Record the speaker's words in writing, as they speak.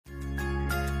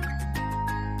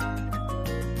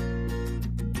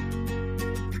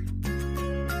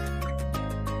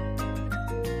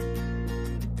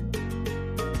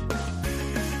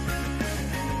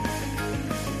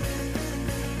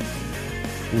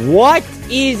What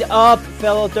is up,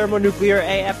 fellow thermonuclear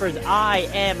AFers? I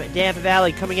am Dan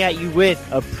Valley coming at you with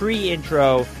a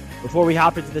pre-intro before we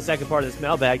hop into the second part of this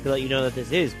mailbag to let you know that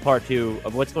this is part two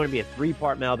of what's going to be a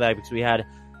three-part mailbag because we had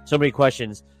so many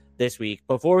questions this week.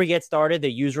 Before we get started, the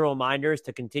usual reminders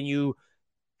to continue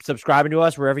subscribing to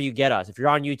us wherever you get us. If you're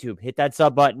on YouTube, hit that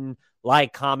sub button,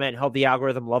 like, comment, help the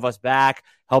algorithm love us back,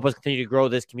 help us continue to grow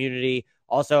this community.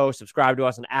 Also, subscribe to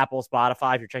us on Apple,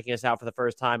 Spotify if you're checking us out for the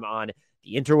first time on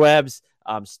the interwebs,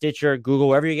 Stitcher, Google,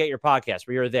 wherever you get your podcasts,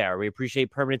 we are there. We appreciate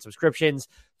permanent subscriptions.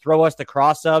 Throw us the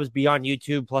cross subs, be on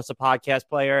YouTube plus a podcast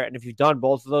player. And if you've done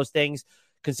both of those things,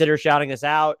 consider shouting us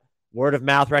out. Word of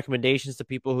mouth recommendations to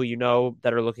people who you know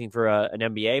that are looking for an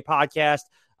NBA podcast.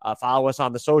 Follow us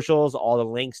on the socials. All the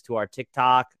links to our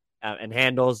TikTok and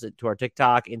handles to our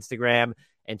TikTok, Instagram,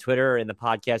 and Twitter in the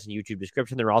podcast and YouTube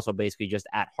description. They're also basically just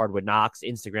at Hardwood Knocks.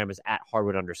 Instagram is at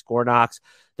Hardwood_Knocks.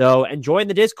 Though, and join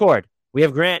the Discord. We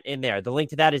have Grant in there. The link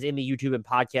to that is in the YouTube and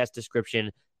podcast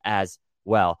description as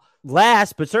well.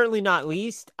 Last, but certainly not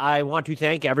least, I want to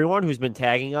thank everyone who's been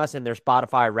tagging us in their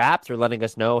Spotify Wraps or letting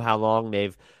us know how long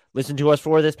they've listened to us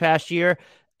for this past year.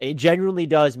 It genuinely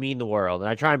does mean the world. And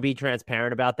I try and be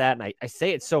transparent about that. And I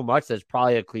say it so much that it's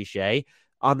probably a cliche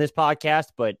on this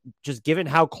podcast, but just given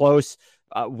how close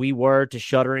we were to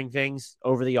shuttering things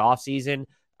over the offseason,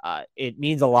 it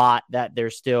means a lot that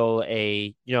there's still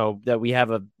that we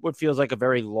have what feels like a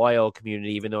very loyal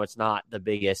community, even though it's not the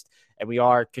biggest, and we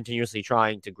are continuously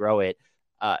trying to grow it.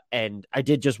 And I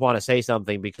did just want to say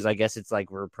something because I guess it's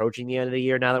like we're approaching the end of the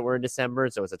year now that we're in December.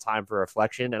 So it's a time for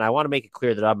reflection. And I want to make it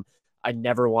clear that I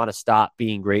never want to stop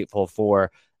being grateful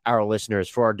for our listeners,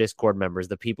 for our Discord members,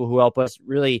 the people who help us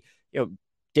really,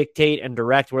 dictate and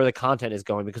direct where the content is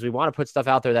going, because we want to put stuff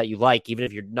out there that you like, even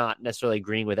if you're not necessarily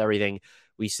agreeing with everything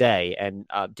we say. And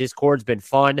Discord's been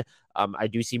fun. I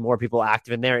do see more people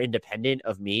active in there, independent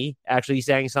of me actually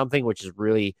saying something, which is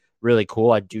really, really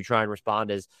cool. I do try and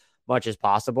respond as much as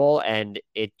possible. And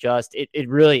it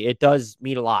really does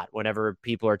mean a lot whenever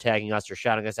people are tagging us or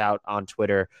shouting us out on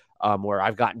Twitter, where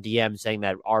I've gotten DMs saying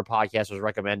that our podcast was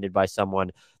recommended by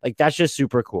someone. Like, that's just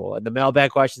super cool. And the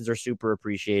mailbag questions are super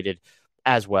appreciated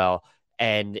as well.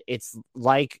 And it's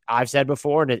like I've said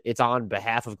before, and it's on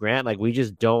behalf of Grant, like, we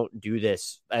just don't do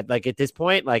this at this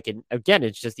point. Again,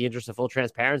 it's just the interest of full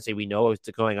transparency. We know what's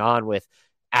going on with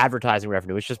advertising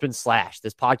revenue. It's just been slashed.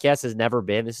 This podcast has never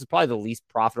been. This is probably the least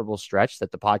profitable stretch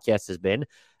that the podcast has been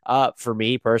for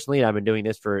me personally. I've been doing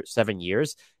this for 7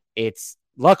 years. It's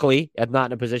luckily I'm not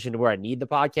in a position where I need the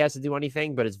podcast to do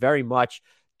anything, but it's very much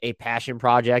a passion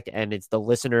project, and it's the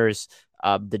listeners,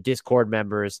 the Discord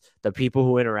members, the people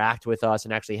who interact with us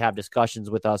and actually have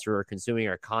discussions with us or are consuming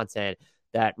our content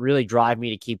that really drive me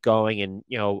to keep going. And,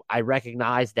 I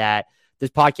recognize that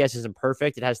this podcast isn't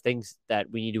perfect. It has things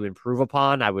that we need to improve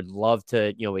upon. I would love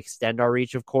to, extend our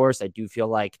reach, of course. I do feel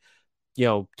like,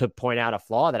 to point out a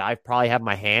flaw that I probably have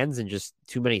my hands in just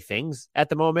too many things at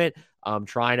the moment.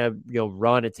 Trying to,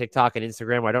 run a TikTok and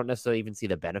Instagram where I don't necessarily even see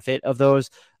the benefit of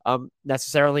those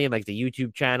necessarily. And like the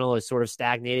YouTube channel is sort of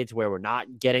stagnated to where we're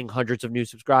not getting hundreds of new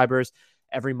subscribers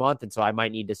every month. And so I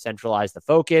might need to centralize the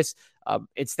focus.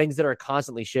 It's things that are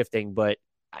constantly shifting, but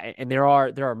there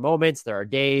are moments, there are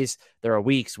days, there are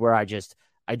weeks where I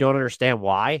don't understand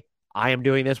why I am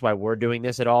doing this, why we're doing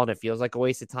this at all. And it feels like a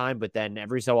waste of time. But then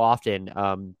every so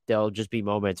often, there'll just be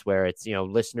moments where it's,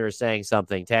 listeners saying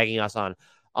something, tagging us on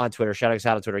Twitter, shouting us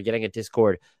out on Twitter, getting a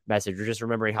Discord message, or just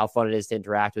remembering how fun it is to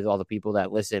interact with all the people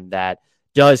that listen. That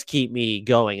does keep me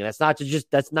going. And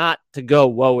that's not to go,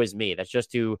 woe is me. That's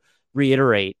just to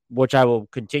reiterate, which I will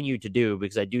continue to do,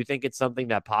 because I do think it's something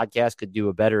that podcasts could do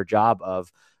a better job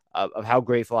of how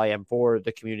grateful I am for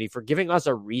the community for giving us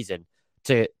a reason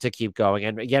to keep going.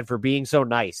 And again, for being so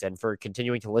nice and for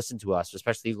continuing to listen to us,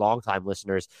 especially longtime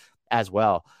listeners as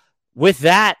well. With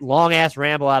that long ass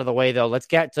ramble out of the way, though, let's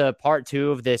get to part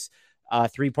two of this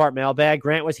 3-part mailbag.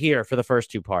 Grant was here for the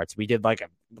first 2 parts. We did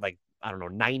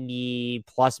 90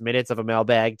 plus minutes of a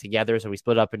mailbag together. So we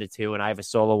split up into 2, and I have a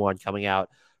solo one coming out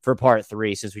for part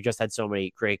 3, since we just had so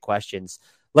many great questions.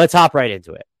 Let's hop right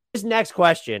into it. This next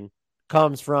question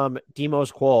comes from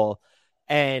Demos Quol,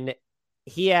 and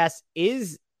he asks,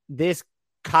 is this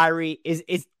Kyrie,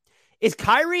 is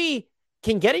Kyrie,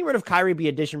 can getting rid of Kyrie be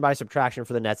addition by subtraction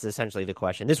for the Nets? Is essentially the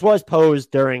question. This was posed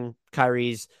during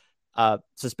Kyrie's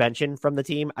suspension from the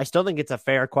team. I still think it's a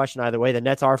fair question either way. The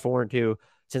Nets are 4-2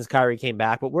 since Kyrie came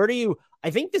back, but I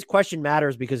think this question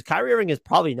matters because Kyrie Irving is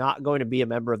probably not going to be a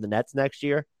member of the Nets next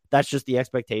year. That's just the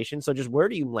expectation. So just where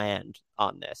do you land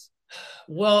on this?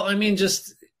 Well, I mean,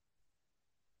 just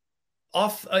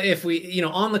off if we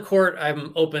on the court,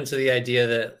 I'm open to the idea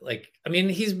that like I mean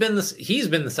he's been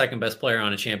the second best player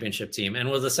on a championship team and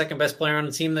was the second best player on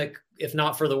a team that if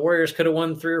not for the Warriors could have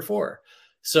won 3 or 4.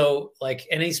 So like,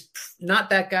 and he's not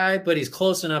that guy, but he's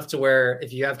close enough to where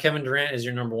if you have Kevin Durant as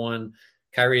your number one,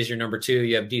 Kyrie is your number two,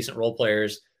 you have decent role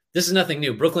players. This is nothing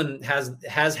new. Brooklyn has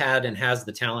had and has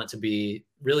the talent to be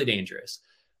really dangerous.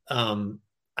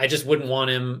 I just wouldn't want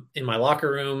him in my locker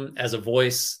room as a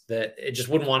voice that it just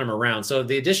wouldn't want him around. So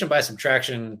the addition by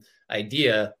subtraction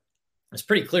idea is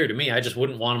pretty clear to me. I just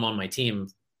wouldn't want him on my team,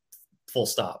 full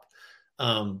stop.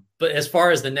 But as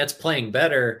far as the Nets playing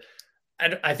better,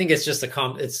 I think it's just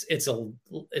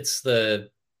it's the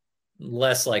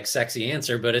less like sexy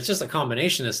answer, but it's just a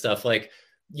combination of stuff. Like,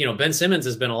 Ben Simmons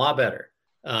has been a lot better.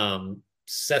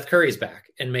 Seth Curry's back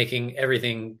and making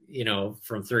everything,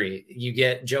 from three. You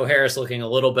get Joe Harris looking a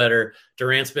little better.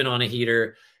 Durant's been on a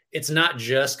heater. It's not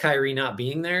just Kyrie not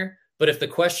being there, but if the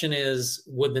question is,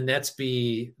 would the Nets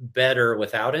be better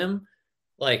without him?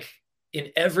 Like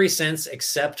in every sense,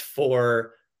 except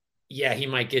for, yeah, he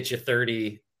might get you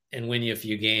 30 and win you a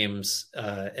few games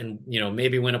and,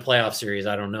 maybe win a playoff series.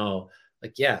 I don't know.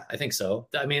 Like, yeah, I think so.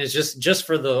 I mean, it's just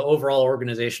for the overall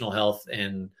organizational health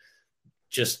and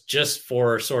just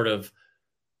for sort of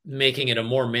making it a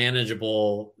more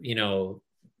manageable,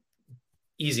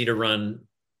 easy to run,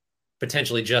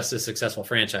 potentially just as successful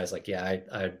franchise. Like, yeah,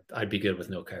 I'd be good with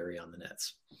no Kyrie on the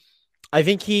Nets. I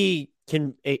think he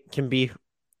can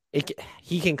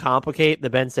complicate the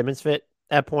Ben Simmons fit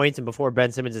at points. And before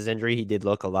Ben Simmons' injury, he did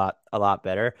look a lot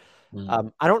better.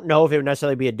 I don't know if it would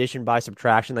necessarily be addition by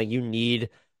subtraction. Like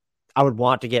I would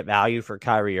want to get value for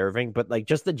Kyrie Irving, but like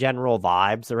just the general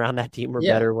vibes around that team were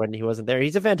better when he wasn't there.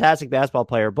 He's a fantastic basketball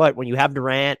player, but when you have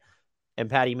Durant and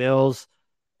Patty Mills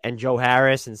and Joe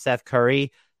Harris and Seth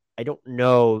Curry, I don't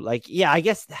know. Like, yeah, I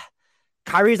guess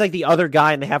Kyrie's like the other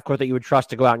guy in the half court that you would trust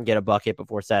to go out and get a bucket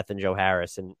before Seth and Joe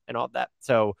Harris and all that.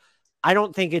 So I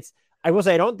don't think it's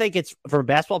from a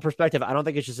basketball perspective, I don't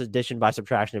think it's just addition by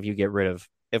subtraction if you get rid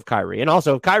of Kyrie. And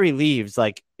also if Kyrie leaves,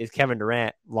 like, is Kevin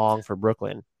Durant long for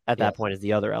Brooklyn? At that point is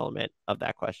the other element of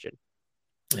that question.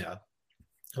 Yeah.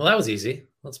 Well, that was easy.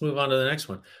 Let's move on to the next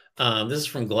one. This is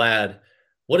from Glad.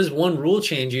 What is one rule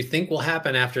change you think will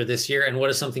happen after this year? And what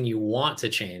is something you want to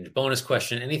change? Bonus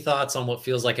question. Any thoughts on what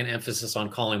feels like an emphasis on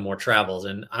calling more travels?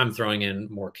 And I'm throwing in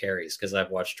more carries because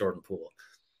I've watched Jordan Poole.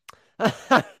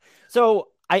 So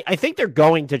I think they're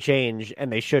going to change, and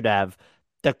they should have,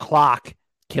 the clock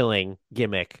killing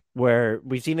gimmick where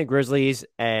we've seen the Grizzlies,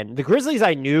 and the Grizzlies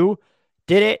I knew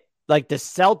did it. Like the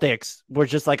Celtics were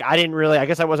just like, I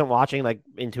guess I wasn't watching like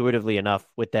intuitively enough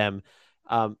with them.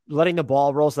 Letting the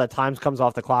ball roll so that time comes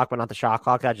off the clock, but not the shot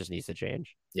clock. That just needs to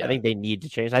change. Yeah. I think they need to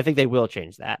change. I think they will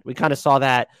change that. We kind of saw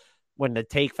that when the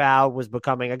take foul was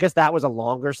becoming, I guess that was a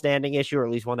longer standing issue, or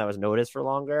at least one that was noticed for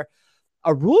longer.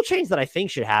 A rule change that I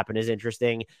think should happen is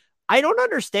interesting. I don't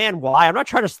understand why. I'm not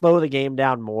trying to slow the game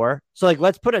down more. So like,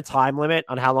 let's put a time limit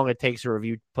on how long it takes to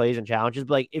review plays and challenges.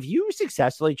 But like, if you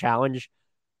successfully challenge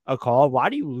a call, why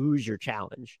do you lose your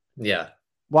challenge? Yeah.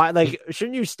 Why? Like,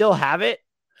 shouldn't you still have it?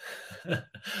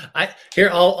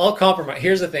 I'll compromise.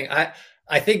 Here's the thing.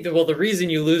 I think that, the reason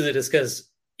you lose it is because,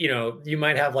 you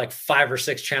might have like 5 or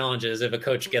 6 challenges if a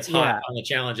coach gets hot on the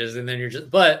challenges, and then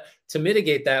but to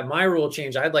mitigate that, my rule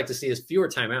change I'd like to see is fewer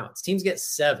timeouts. Teams get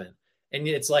 7. And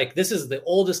it's like, this is the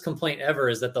oldest complaint ever,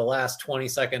 is that the last 20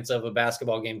 seconds of a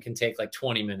basketball game can take like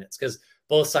 20 minutes because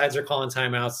both sides are calling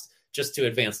timeouts just to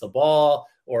advance the ball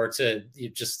or to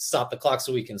just stop the clock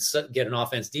so we can get an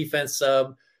offense-defense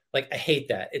sub. Like, I hate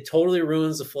that. It totally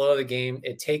ruins the flow of the game.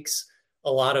 It takes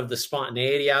a lot of the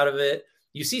spontaneity out of it.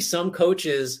 You see some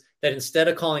coaches that instead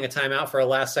of calling a timeout for a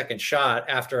last-second shot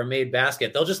after a made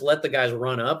basket, they'll just let the guys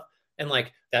run up. And,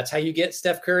 like, that's how you get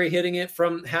Steph Curry hitting it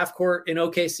from half court in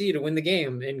OKC to win the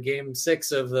game in game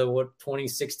 6 of the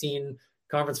 2016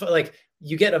 conference. Like,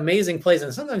 you get amazing plays,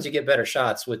 and sometimes you get better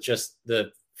shots with just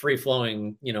the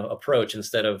free-flowing, approach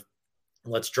instead of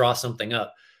let's draw something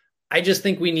up. I just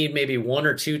think we need maybe 1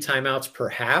 or 2 timeouts per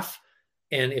half.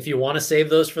 And if you want to save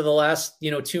those for the last,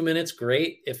 2 minutes,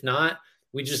 great. If not,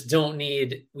 we don't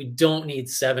need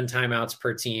 7 timeouts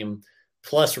per team,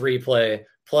 plus replay,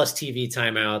 plus TV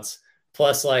timeouts,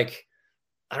 plus like,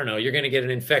 I don't know, you're going to get an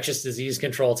infectious disease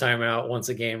control timeout once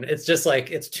a game. It's just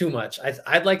like, it's too much.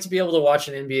 I'd like to be able to watch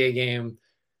an NBA game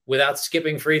without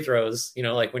skipping free throws,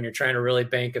 like when you're trying to really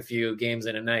bank a few games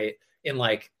in a night in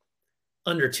like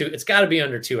under 2. It's got to be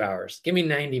under 2 hours. Give me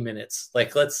 90 minutes.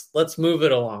 Like, let's move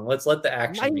it along. Let's let the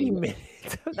action 90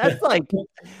 minutes. That's like,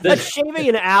 that's shaving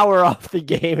an hour off the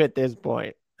game at this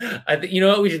point. You know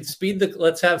what? We should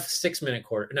let's have 6-minute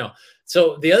quarter. No.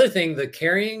 So the other thing, the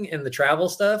carrying and the travel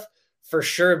stuff for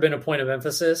sure have been a point of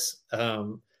emphasis.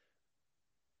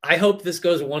 I hope this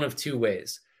goes one of two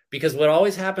ways, because what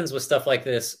always happens with stuff like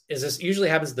this is this usually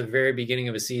happens at the very beginning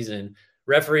of a season.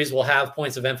 Referees will have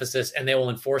points of emphasis and they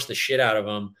will enforce the shit out of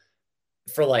them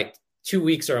for like 2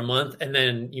 weeks or a month. And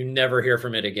then you never hear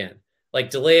from it again.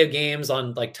 Like delay of games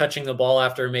on like touching the ball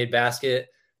after a made basket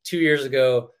 2 years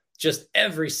ago, just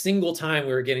every single time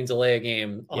we were getting delay a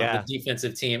game on the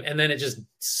defensive team. And then it just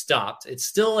stopped. It's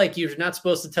still like you're not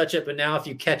supposed to touch it, but now if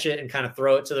you catch it and kind of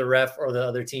throw it to the ref or the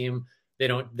other team, they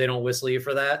don't whistle you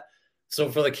for that. So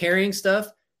for the carrying stuff,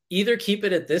 either keep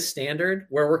it at this standard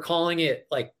where we're calling it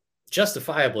like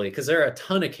justifiably, because there are a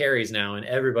ton of carries now in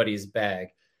everybody's bag.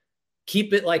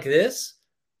 Keep it like this,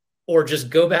 or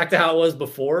just go back to how it was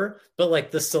before. But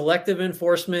like the selective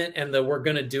enforcement and we're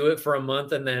going to do it for a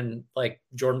month and then like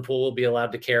Jordan Poole will be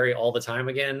allowed to carry all the time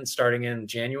again, starting in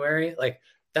January. Like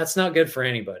that's not good for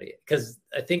anybody, because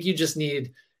I think you just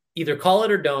need either call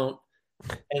it or don't.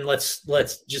 And let's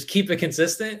just keep it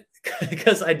consistent,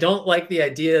 because I don't like the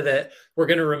idea that we're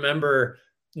going to remember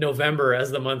November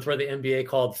as the month where the NBA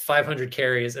called 500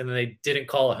 carries and then they didn't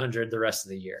call 100 the rest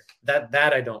of the year. That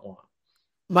I don't want.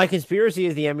 My conspiracy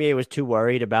is the NBA was too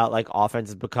worried about like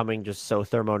offenses becoming just so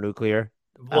thermonuclear.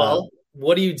 Well,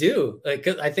 what do you do? Like,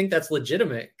 I think that's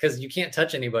legitimate, because you can't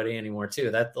touch anybody anymore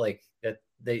too. That's like that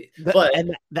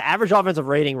and the average offensive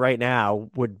rating right now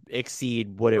would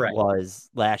exceed what it was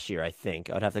last year. I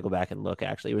think I'd have to go back and look.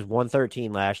 Actually, it was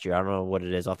 113 last year. I don't know what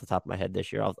it is off the top of my head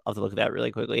this year. I'll have to look at that really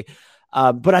quickly.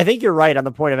 But I think you're right on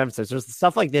the point of emphasis. There's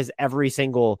stuff like this every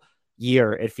single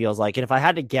year, it feels like. And if I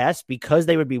had to guess, because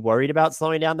they would be worried about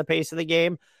slowing down the pace of the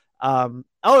game. It's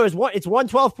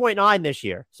 112.9 this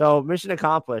year. So mission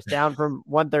accomplished, down from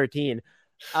 113.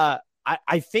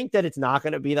 I think that it's not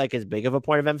going to be like as big of a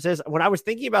point of emphasis. When I was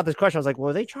thinking about this question, I was like,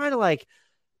 well, are they trying to like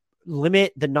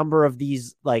limit the number of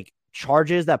these like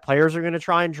charges that players are going to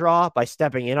try and draw by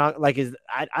stepping in on? Like,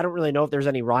 I don't really know if there's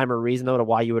any rhyme or reason though to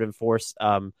why you would enforce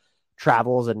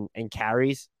travels and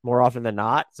carries more often than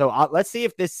not. So let's see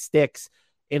if this sticks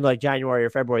in like January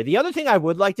or February. The other thing I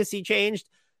would like to see changed,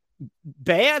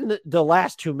 ban the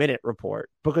last 2-minute report,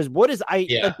 because like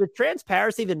the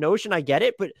transparency, the notion, I get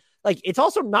it, but like it's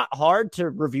also not hard to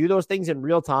review those things in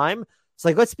real time. It's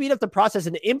like, let's speed up the process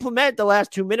and implement the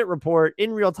last 2-minute report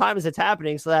in real time as it's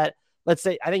happening, so that, let's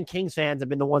say, I think Kings fans have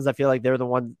been the ones that feel like they're the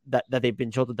ones that they've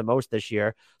been jilted the most this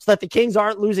year, so that the Kings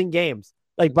aren't losing games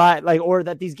or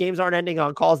that these games aren't ending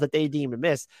on calls that they deem to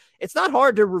miss. It's not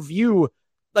hard to review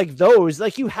like those.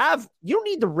 Like you don't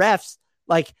need the refs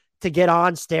like to get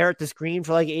on, stare at the screen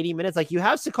for like 80 minutes. Like you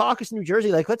have Secaucus, New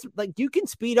Jersey. You can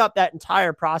speed up that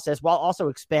entire process while also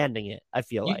expanding it. I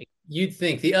feel like you'd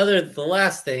think the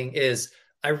last thing is,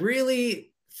 I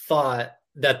really thought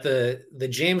that the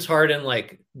James Harden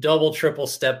like double, triple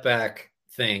step back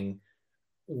thing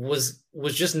was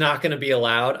just not going to be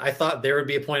allowed. I thought there would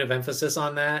be a point of emphasis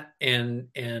on that. And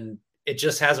it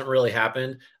just hasn't really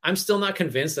happened. I'm still not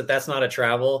convinced that that's not a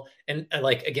travel. And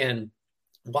like, again,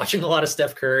 watching a lot of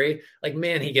Steph Curry, like,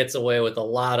 man, he gets away with a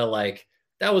lot of like,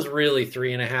 that was really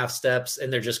 3.5 steps.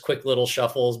 And they're just quick little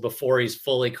shuffles before he's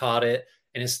fully caught it.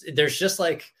 And there's just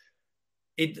like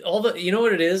you know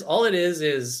what it is? All it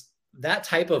is that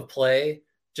type of play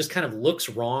just kind of looks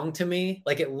wrong to me.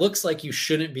 Like it looks like you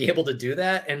shouldn't be able to do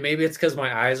that. And maybe it's because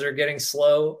my eyes are getting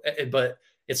slow, but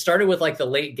it started with like the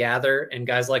late gather and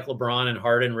guys like LeBron and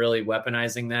Harden really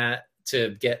weaponizing that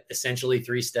to get essentially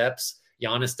 3 steps.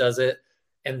 Giannis does it.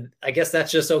 And I guess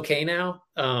that's just okay now.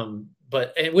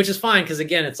 Which is fine, because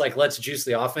again, it's like, let's juice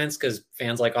the offense, because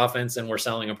fans like offense and we're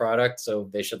selling a product, so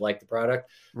they should like the product.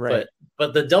 Right.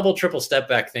 But the double, triple step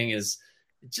back thing is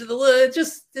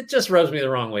it just rubs me the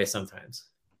wrong way sometimes.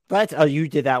 You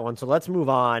did that one. So let's move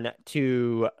on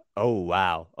to, oh,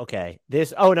 wow. Okay.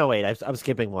 I'm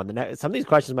skipping one. Some of these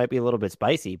questions might be a little bit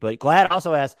spicy, but Glad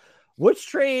also asked, which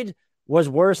trade was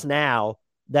worse now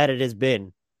that it has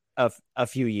been a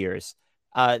few years?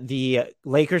 The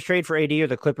Lakers trade for AD or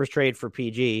the Clippers trade for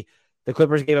PG? The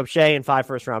Clippers gave up Shea and 5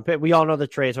 first-round picks. We all know the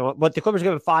trades, but the Clippers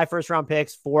gave up 5 first-round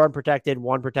picks, 4 unprotected,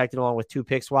 1 protected, along with 2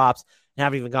 pick swaps, and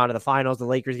haven't even gone to the finals. The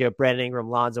Lakers gave up Brandon Ingram,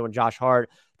 Lonzo, and Josh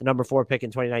Hart, the number 4 pick in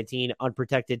 2019,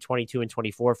 unprotected 22 and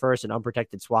 24 first, and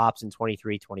unprotected swaps in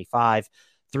 23, 25,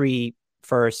 3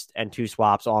 first and 2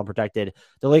 swaps, all unprotected.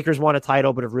 The Lakers won a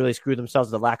title, but have really screwed themselves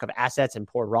with the lack of assets and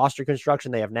poor roster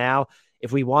construction they have now.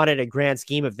 If we wanted a grand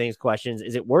scheme of things questions,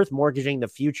 is it worth mortgaging the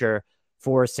future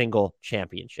for a single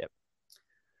championship?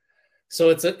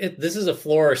 So this is a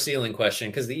floor or ceiling question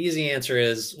because the easy answer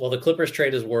is, well, the Clippers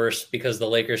trade is worse because the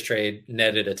Lakers trade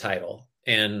netted a title,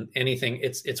 and anything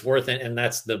it's worth it. And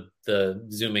that's the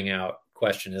zooming out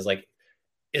question is like,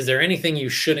 is there anything you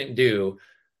shouldn't do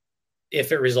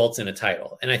if it results in a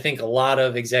title? And I think a lot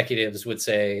of executives would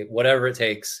say whatever it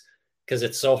takes because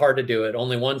it's so hard to do it.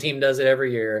 Only one team does it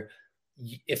every year.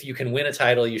 If you can win a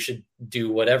title, you should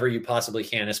do whatever you possibly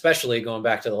can, especially going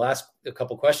back to the last a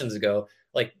couple questions ago.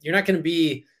 Like, you're not going to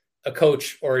be a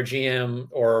coach or a GM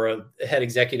or a head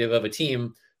executive of a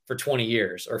team for 20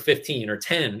 years or 15 or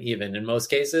 10, even in most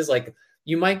cases. Like,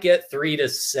 you might get 3 to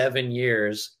 7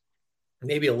 years,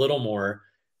 maybe a little more.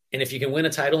 And if you can win a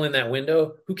title in that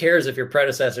window, who cares if your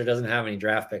predecessor doesn't have any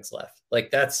draft picks left?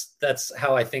 Like, that's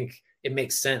how I think it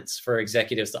makes sense for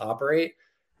executives to operate.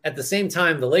 At the same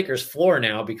time, the Lakers floor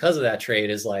now, because of that trade,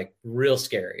 is like real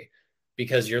scary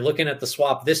because you're looking at the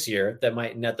swap this year that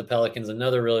might net the Pelicans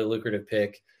another really lucrative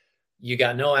pick. You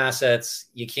got no assets.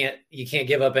 You can't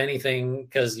give up anything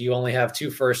because you only have 2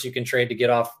 firsts you can trade to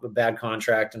get off a bad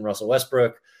contract and Russell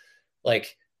Westbrook.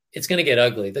 Like, it's going to get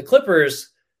ugly. The Clippers,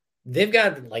 they've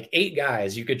got like 8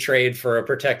 guys you could trade for a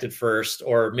protected first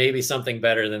or maybe something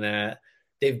better than that.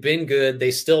 They've been good. They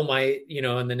still might,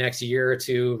 in the next year or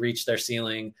 2 reach their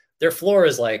ceiling. Their floor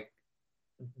is like,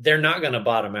 they're not going to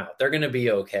bottom out. They're going to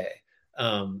be okay.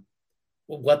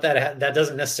 What that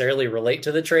doesn't necessarily relate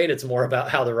to the trade. It's more about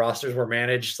how the rosters were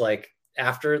managed, like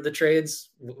after the trades,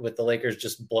 with the Lakers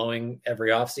just blowing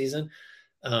every offseason.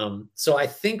 So I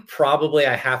think probably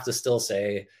I have to still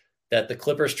say that the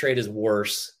Clippers trade is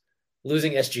worse.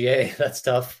 Losing SGA, that's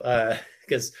tough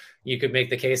because you could make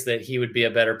the case that he would be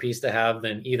a better piece to have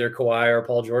than either Kawhi or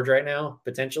Paul George right now,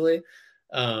 potentially.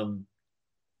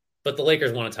 But the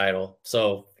Lakers won a title.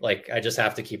 So like, I just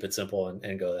have to keep it simple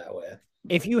and go that way.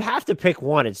 If you have to pick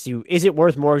one, is it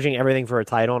worth mortgaging everything for a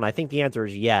title? And I think the answer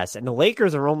is yes. And the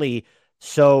Lakers are only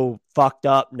so fucked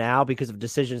up now because of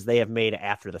decisions they have made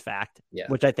after the fact,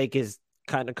 which I think is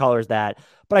kind of colors that.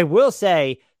 But I will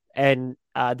say, and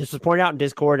this was pointed out in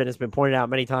Discord and it's been pointed out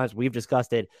many times, we've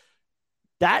discussed it,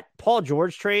 that Paul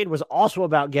George trade was also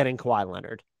about getting Kawhi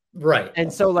Leonard. Right.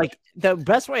 And so, like, the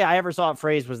best way I ever saw it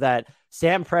phrased was that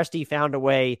Sam Presti found a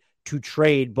way to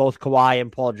trade both Kawhi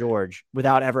and Paul George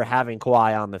without ever having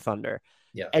Kawhi on the Thunder.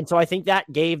 Yeah. And so I think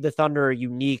that gave the Thunder a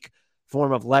unique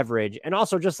form of leverage. And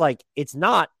also just like, it's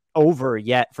not over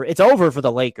yet it's over for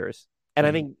the Lakers. And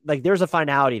I think like there's a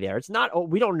finality there. It's not,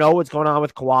 we don't know what's going on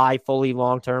with Kawhi fully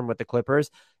long-term with the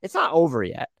Clippers. It's not over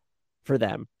yet for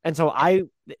them. And so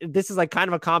this is like kind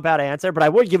of a compound answer, but I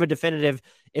would give a definitive,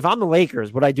 if I'm the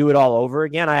Lakers, would I do it all over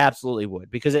again? I absolutely would,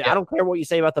 because I don't care what you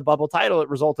say about the bubble title. It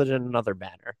resulted in another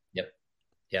banner. Yep.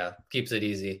 Yeah. Keeps it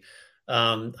easy.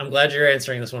 I'm glad you're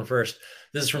answering this one first.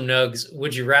 This is from Nugs.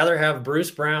 Would you rather have Bruce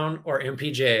Brown or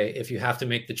MPJ if you have to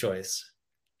make the choice?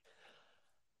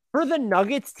 For the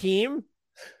Nuggets team,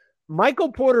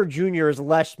 Michael Porter Jr. is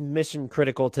less mission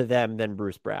critical to them than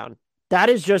Bruce Brown. That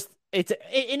is just, it's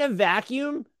in a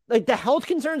vacuum. Like, the health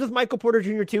concerns with Michael Porter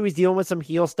Jr. too, he's dealing with some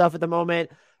heel stuff at the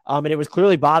moment. And it was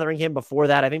clearly bothering him before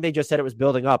that. I think they just said it was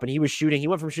building up, and he went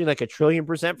from shooting like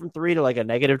 1,000,000,000% from 3 to like a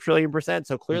negative 1,000,000,000%.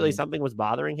 So clearly something was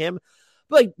bothering him.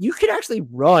 But like, you could actually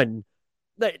run.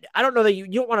 I don't know that you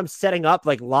don't want him setting up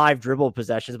like live dribble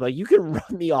possessions, but you can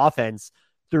run the offense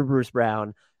through Bruce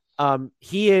Brown.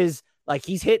 He's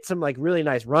hit some like really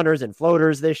nice runners and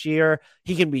floaters this year.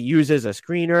 He can be used as a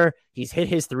screener. He's hit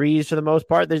his threes for the most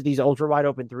part. There's these ultra wide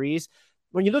open threes.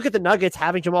 When you look at the Nuggets,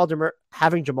 having Jamal Murray,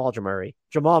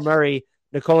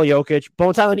 Nikola Jokic,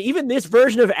 Bones Hyland, even this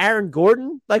version of Aaron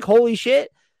Gordon, like, holy shit.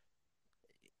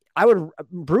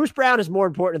 Bruce Brown is more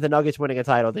important to the Nuggets winning a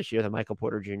title this year than Michael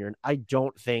Porter Jr. And I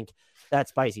don't think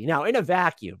that's spicy. Now, in a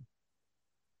vacuum,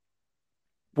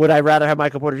 would I rather have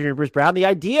Michael Porter Jr. and Bruce Brown? The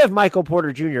idea of Michael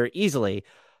Porter Jr. easily,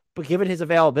 but given his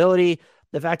availability,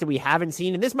 the fact that we haven't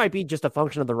seen, and this might be just a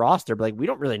function of the roster, but like, we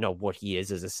don't really know what he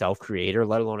is as a self-creator,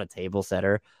 let alone a table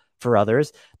setter for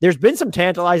others. There's been some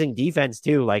tantalizing defense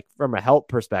too, like from a help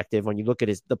perspective, when you look at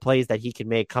the plays that he can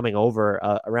make coming over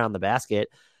around the basket.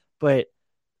 But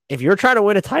if you're trying to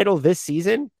win a title this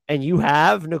season and you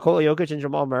have Nikola Jokic and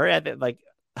Jamal Murray, I think like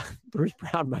Bruce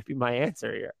Brown might be my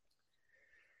answer here.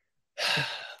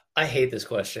 I hate this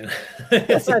question.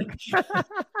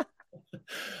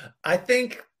 I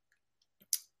think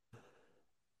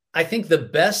the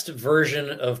best version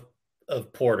of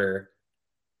Porter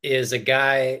is a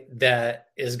guy that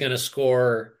is going to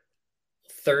score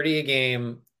 30 a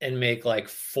game and make like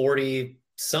 40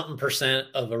 something percent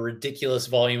of a ridiculous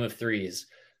volume of threes.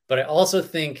 But I also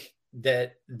think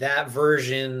that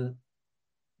version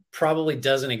probably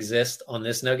doesn't exist on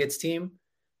this Nuggets team.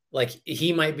 like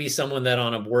he might be someone that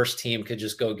on a worse team could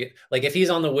just go get, like if he's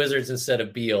on the Wizards instead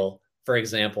of Beal, for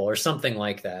example, or something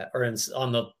like that, or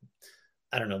on the,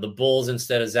 I don't know, the Bulls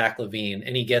instead of Zach LaVine,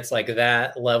 and he gets like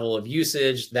that level of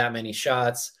usage, that many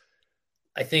shots.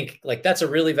 I think like that's a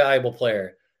really valuable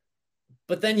player.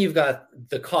 But then you've got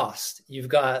the cost, you've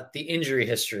got the injury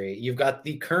history, you've got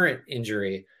the current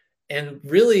injury. And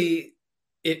really,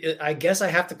 I guess I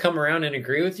have to come around and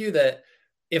agree with you that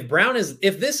if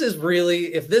this is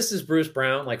Bruce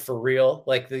Brown, like for real,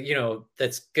 like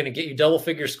that's going to get you double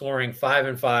figure scoring, 5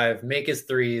 and 5, make his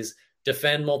threes,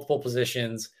 defend multiple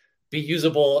positions, be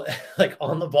usable like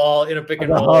on the ball in a pick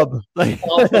and roll, off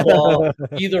the ball,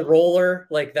 be the roller,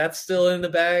 like that's still in the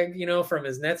bag, from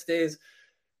his Nets days.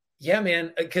 Yeah,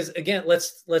 man. Because again,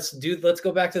 let's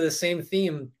go back to the same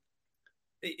theme.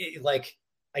 Like,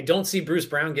 I don't see Bruce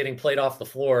Brown getting played off the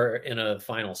floor in a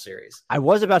final series. I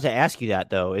was about to ask you that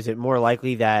though. Is it more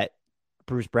likely that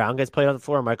Bruce Brown gets played on the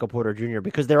floor or Michael Porter Jr.?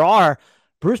 Because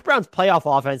Bruce Brown's playoff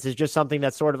offense is just something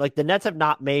that's sort of like the Nets have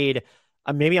not made.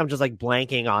 Maybe I'm just like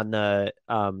blanking on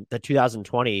the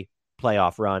 2020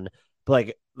 playoff run,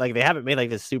 but like they haven't made like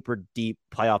this super deep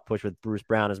playoff push with Bruce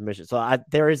Brown as mission. So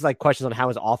there is like questions on how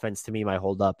his offense to me might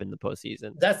hold up in the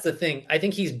postseason. That's the thing. I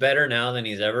think he's better now than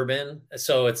he's ever been.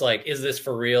 So it's like, is this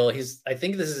for real? I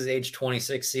think this is his age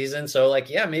 26 season. So like,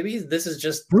 yeah, maybe this is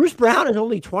just Bruce Brown is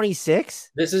only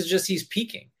 26. This is just, he's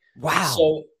peaking.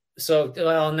 Wow. So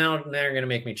well, now they're going to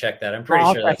make me check that. I'm pretty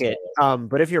sure that's it.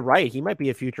 But if you're right, he might be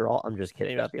a future I'm just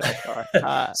kidding about the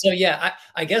All-Star. So yeah,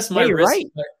 I guess my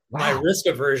risk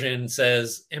aversion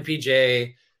says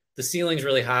MPJ, the ceiling's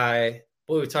really high.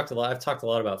 Boy, I've talked a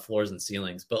lot about floors and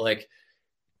ceilings, but like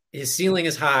his ceiling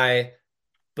is high,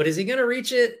 but is he going to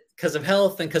reach it because of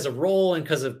health and because of role and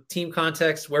because of team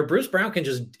context, where if Bruce Brown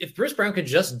could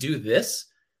just do this,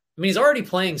 I mean, he's already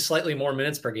playing slightly more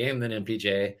minutes per game than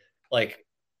MPJ. Like,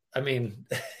 I mean,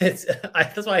 that's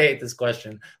why I hate this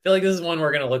question. I feel like this is one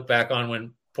we're going to look back on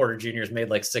when Porter Jr.'s made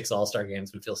like 6 All-Star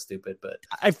games and feel stupid, but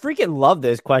I freaking love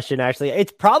this question. Actually,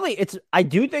 I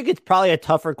do think it's probably a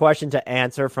tougher question to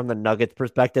answer from the Nuggets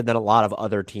perspective than a lot of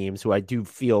other teams who I do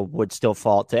feel would still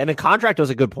fall to. And the contract was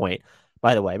a good point,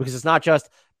 by the way, because it's not just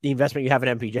the investment you have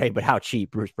in MPJ, but how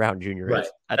cheap Bruce Brown Jr. Right.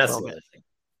 is. That's the other thing.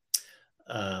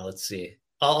 Let's see.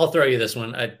 I'll throw you this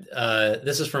one.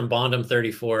 This is from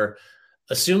Bondum34.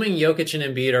 Assuming Jokic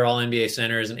and Embiid are all NBA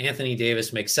centers and Anthony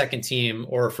Davis makes second team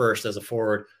or first as a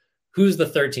forward, who's the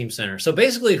third team center? So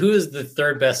basically, who is the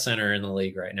third best center in the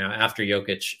league right now after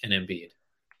Jokic and Embiid?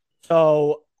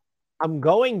 So I'm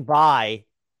going by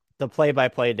the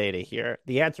play-by-play data here.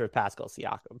 The answer is Pascal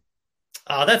Siakam.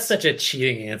 Oh, that's such a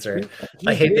cheating answer.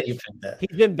 I hate that you picked that.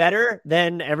 He's been better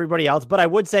than everybody else, but I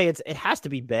would say it has to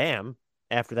be Bam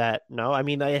after that. No, I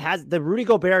mean, it has the Rudy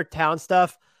Gobert Town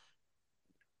stuff.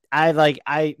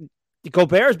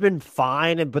 Gobert's been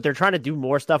fine, but they're trying to do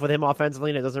more stuff with him offensively,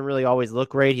 and it doesn't really always look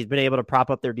great. He's been able to prop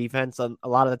up their defense a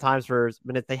lot of the times for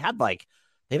minutes. They've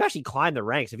actually climbed the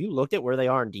ranks. Have you looked at where they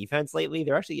are in defense lately?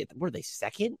 They're actually, were they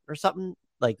second or something?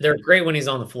 Like they're great when he's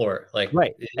on the floor, like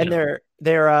right. And they're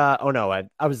I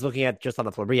was looking at just on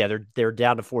the floor, but yeah, they're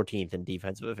down to 14th in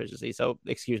defensive efficiency. So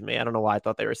excuse me, I don't know why I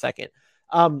thought they were second.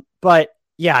 But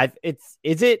yeah,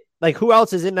 is it like who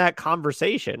else is in that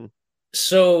conversation?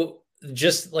 So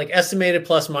just like estimated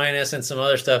plus minus and some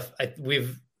other stuff. I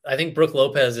think Brook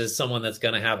Lopez is someone that's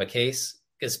going to have a case,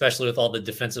 especially with all the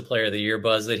defensive player of the year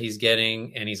buzz that he's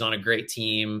getting, and he's on a great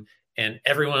team, and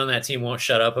everyone on that team won't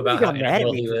shut up about how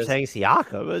integral he is. Saying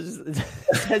Siakam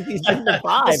he's in the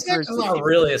 5. Siakam's not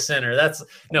really a center.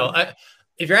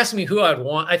 If you're asking me who I'd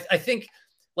want, I think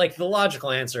like the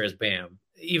logical answer is Bam,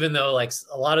 even though like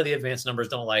a lot of the advanced numbers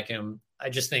don't like him. I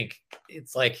just think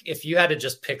it's like if you had to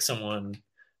just pick someone,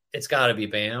 it's got to be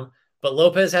Bam. But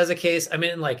Lopez has a case. I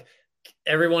mean, like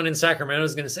everyone in Sacramento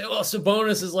is going to say, "Oh,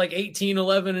 Sabonis is like 18,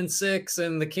 11, and 6,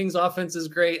 and the Kings' offense is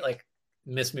great." Like,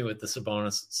 miss me with the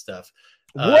Sabonis stuff.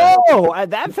 Whoa,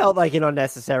 that felt like an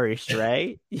unnecessary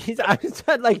stray. I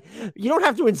said, like, you don't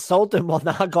have to insult him while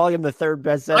not calling him the third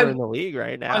best center in the league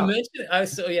right now. I mentioned,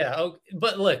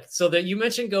 but look, so that you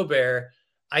mentioned Gobert,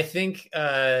 I think.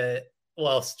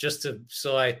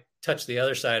 So I touch the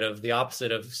other side of the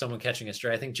opposite of someone catching a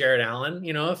stray. I think Jared Allen,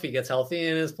 if he gets healthy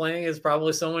and is playing, is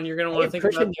probably someone you're going to want to think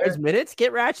about. His minutes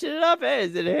get ratcheted up.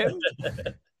 Is it him?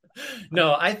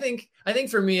 No, I think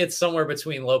for me it's somewhere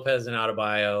between Lopez and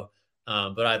Adebayo,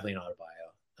 but I'd lean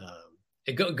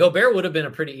Adebayo. Gobert would have been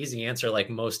a pretty easy answer like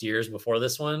most years before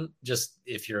this one, just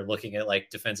if you're looking at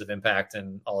like defensive impact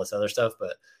and all this other stuff.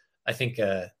 But I think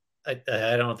I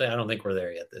don't think we're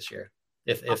there yet this year.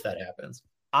 If that happens.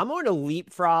 I'm going to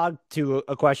leapfrog to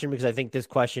a question because I think this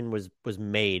question was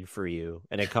made for you,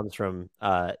 and it comes from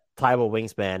Tybal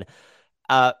Wingspan.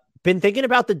 Uh, been thinking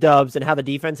about the Dubs and how the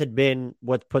defense had been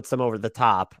what puts them over the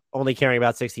top, only caring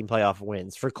about 16 playoff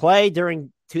wins. For Clay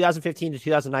during 2015 to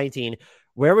 2019,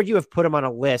 where would you have put him on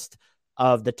a list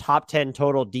of the top 10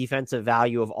 total defensive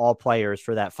value of all players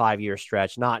for that 5-year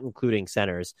stretch, not including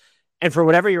centers? And for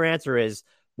whatever your answer is,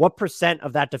 what percent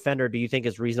of that defender do you think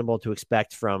is reasonable to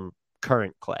expect from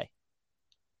current Clay?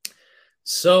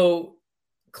 So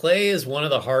Clay is one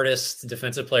of the hardest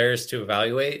defensive players to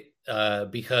evaluate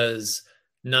because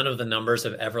none of the numbers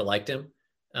have ever liked him.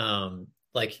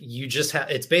 Like you just have,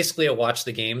 it's basically a watch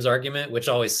the games argument, which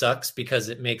always sucks because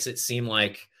it makes it seem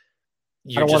like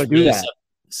you're just really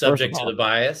subject to the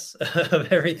bias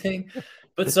of everything.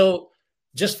 But so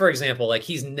just for example, like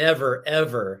he's never,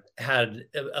 ever had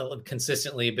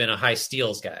consistently been a high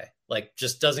steals guy, like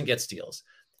just doesn't get steals.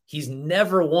 He's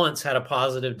never once had a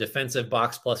positive defensive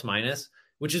box plus minus,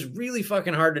 which is really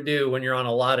fucking hard to do when you're on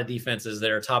a lot of defenses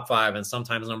that are top 5 and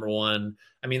sometimes number 1.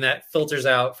 I mean, that filters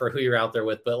out for who you're out there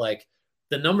with, but like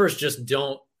the numbers just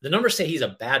don't, the numbers say he's a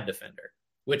bad defender,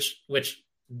 which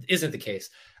isn't the case.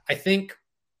 I think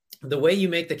the way you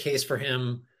make the case for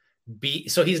him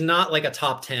so he's not like a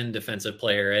top 10 defensive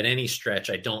player at any stretch,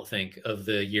 I don't think, of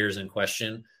the years in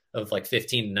question of like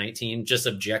 15 to 19, just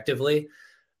objectively.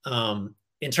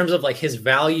 In terms of like his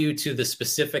value to the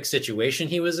specific situation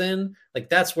he was in, like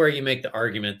that's where you make the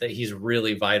argument that he's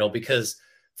really vital because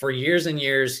for years and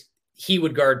years, he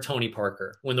would guard Tony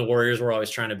Parker when the Warriors were always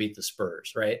trying to beat the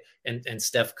Spurs, right? And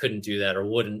Steph couldn't do that or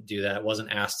wouldn't do that,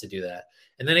 wasn't asked to do that.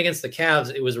 And then against the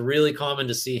Cavs, it was really common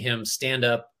to see him stand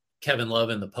up Kevin Love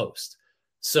in the post.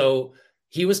 So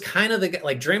he was kind of the guy,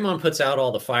 like Draymond puts out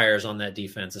all the fires on that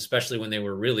defense, especially when they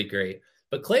were really great.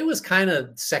 But Clay was kind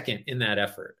of second in that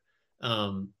effort.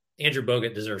 Andrew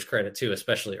Bogut deserves credit too,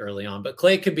 especially early on. But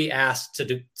Clay could be asked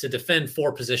to defend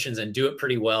 4 positions and do it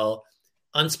pretty well,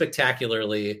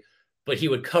 unspectacularly, but he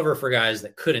would cover for guys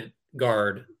that couldn't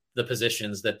guard the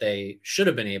positions that they should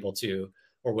have been able to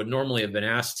or would normally have been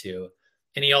asked to.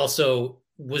 And he also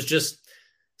was just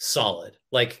solid,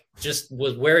 like just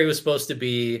was where he was supposed to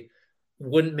be,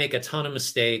 wouldn't make a ton of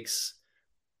mistakes.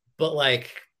 But like,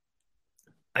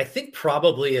 I think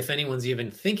probably if anyone's even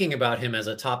thinking about him as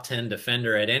a top 10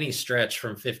 defender at any stretch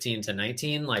from 15 to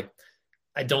 19, like,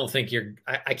 I don't think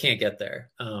I can't get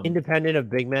there. Independent of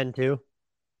big men too?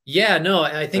 Yeah, no,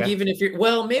 I think even if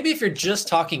maybe if you're just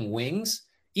talking wings,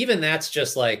 even that's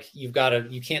just like, you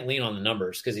can't lean on the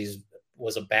numbers because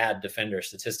was a bad defender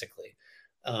statistically.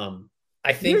 I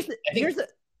was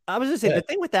going to say, the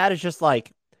thing with that is just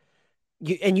like,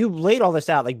 you laid all this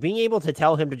out, like being able to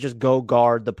tell him to just go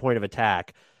guard the point of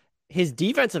attack. His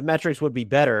defensive metrics would be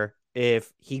better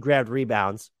if he grabbed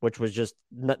rebounds, which was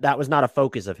that was not a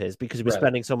focus of his because he was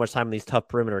spending so much time in these tough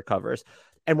perimeter covers.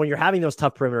 And when you're having those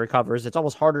tough perimeter covers, it's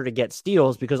almost harder to get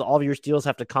steals because all of your steals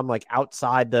have to come like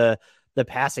outside the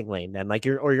passing lane then, like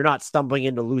you're not stumbling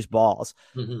into loose balls.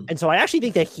 Mm-hmm. And so I actually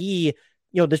think that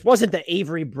this wasn't the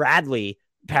Avery Bradley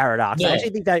paradox. No. I actually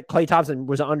think that Klay Thompson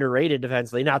was underrated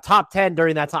defensively. Now, top 10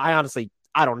 during that time,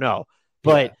 I don't know.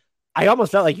 But I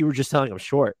almost felt like you were just telling him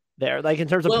short there, like in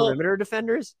terms of perimeter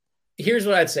defenders. Here's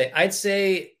what I'd say.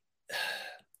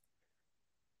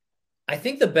 I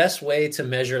think the best way to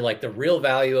measure like the real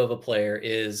value of a player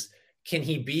is, can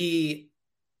he be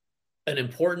an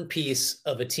important piece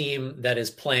of a team that is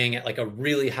playing at like a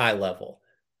really high level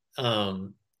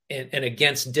and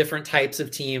against different types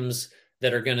of teams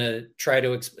that are going to try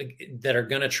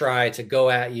to go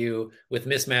at you with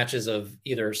mismatches of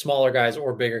either smaller guys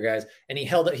or bigger guys. And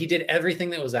he did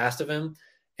everything that was asked of him.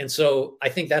 And so I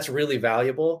think that's really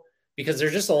valuable because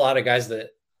there's just a lot of guys that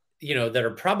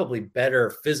are probably better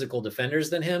physical defenders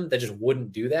than him that just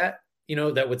wouldn't do that,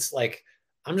 that would like,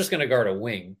 I'm just going to guard a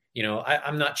wing.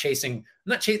 I'm not chasing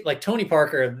like Tony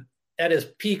Parker at his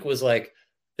peak was like,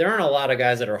 there aren't a lot of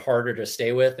guys that are harder to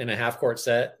stay with in a half court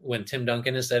set when Tim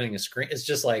Duncan is setting a screen. It's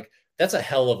just like, that's a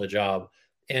hell of a job.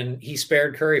 And he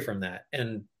spared Curry from that.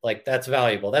 And like, that's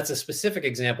valuable. That's a specific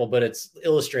example, but it's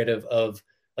illustrative of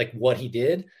like what he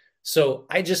did. So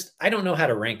I don't know how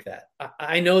to rank that.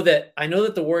 I know that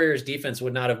the Warriors defense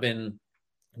would not have been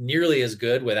nearly as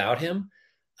good without him.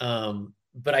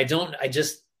 But I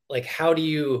just like, how do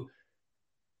you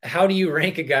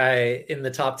rank a guy in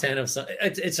the top 10 of some,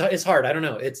 it's hard. I don't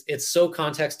know. It's so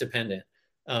context dependent.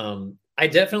 I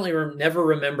definitely never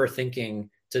remember thinking,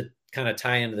 to kind of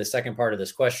tie into the second part of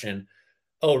this question,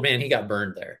 oh man, he got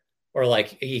burned there. Or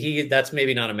like that's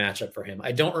maybe not a matchup for him.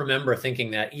 I don't remember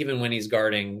thinking that even when he's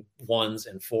guarding 1s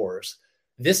and 4s.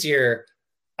 This year,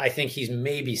 I think he's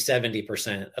maybe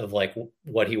 70% of like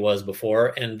what he was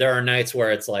before. And there are nights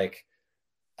where it's like,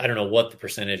 I don't know what the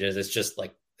percentage is. It's just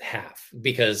like half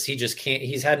because he just can't.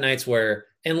 He's had nights where,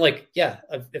 and like, yeah,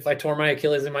 if I tore my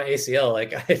Achilles and my ACL,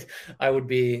 like I would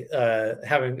be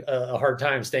having a hard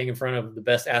time staying in front of the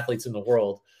best athletes in the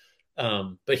world.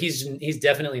 But he's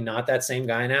definitely not that same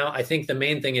guy now. I think the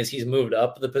main thing is he's moved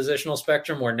up the positional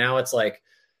spectrum where now it's like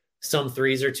some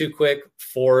threes are too quick.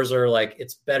 Fours are like,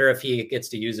 it's better if he gets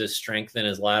to use his strength and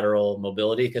his lateral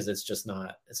mobility because it's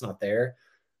not there.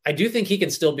 I do think he can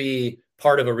still be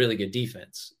part of a really good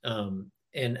defense.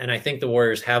 And I think the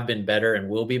Warriors have been better and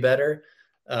will be better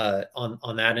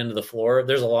on that end of the floor.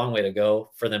 There's a long way to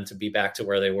go for them to be back to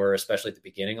where they were, especially at the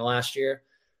beginning of last year.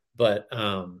 But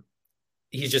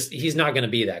he's not going to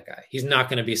be that guy. He's not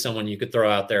going to be someone you could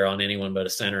throw out there on anyone but a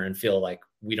center and feel like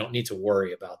we don't need to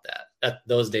worry about that.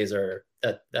 Those days are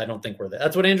that I don't think we're there.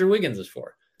 That's what Andrew Wiggins is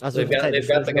for. They've got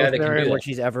the guy that can do which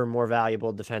he's ever more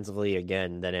valuable defensively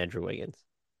again than Andrew Wiggins.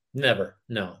 Never.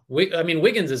 No.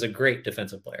 Wiggins is a great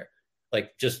defensive player.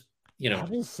 Like just, I've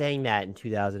been saying that in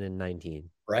 2019.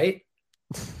 Right?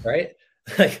 Right?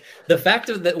 Like the fact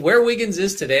of that where Wiggins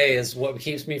is today is what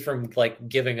keeps me from like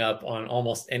giving up on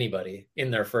almost anybody in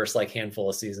their first like handful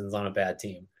of seasons on a bad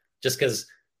team. Just because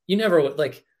you never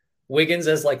like Wiggins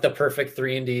as like the perfect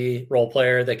 3-and-D role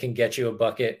player that can get you a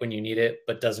bucket when you need it,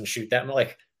 but doesn't shoot that much.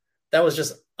 Like that was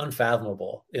just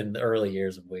unfathomable in the early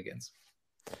years of Wiggins.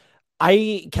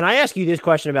 Can I ask you this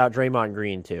question about Draymond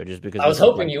Green too? Just because I was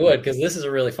hoping you would, because this is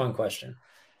a really fun question.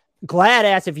 Glad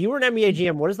asked, if you were an NBA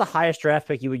GM, what is the highest draft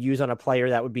pick you would use on a player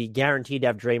that would be guaranteed to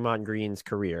have Draymond Green's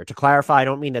career? To clarify, I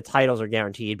don't mean the titles are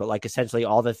guaranteed, but like essentially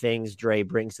all the things Dre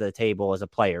brings to the table as a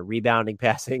player: rebounding,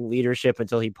 passing, leadership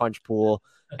until he punch pool,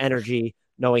 energy,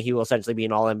 knowing he will essentially be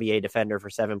an all NBA defender for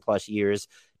 7+ years,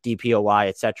 DPOY,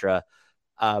 etc.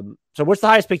 So what's the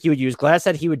highest pick you would use? Glass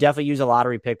said he would definitely use a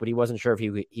lottery pick, but he wasn't sure if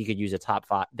he could use a top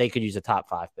 5. They could use a top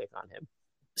 5 pick on him.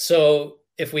 So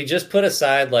if we just put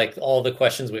aside like all the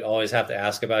questions we always have to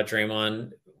ask about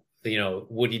Draymond,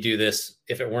 would he do this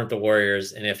if it weren't the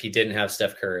Warriors and if he didn't have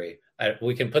Steph Curry?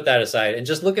 We can put that aside and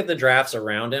just look at the drafts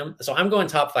around him. So I'm going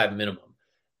top 5 minimum.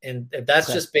 And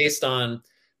that's just based on,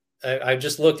 I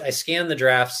just looked, I scanned the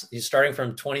drafts. He's starting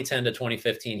from 2010 to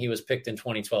 2015. He was picked in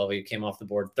 2012. He came off the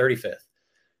board 35th.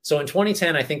 So in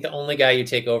 2010, I think the only guy you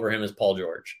take over him is Paul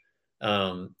George,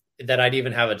 that I'd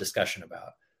even have a discussion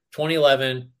about.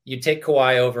 2011, you take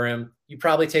Kawhi over him. You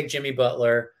probably take Jimmy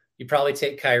Butler. You probably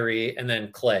take Kyrie, and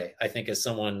then Clay, I think, is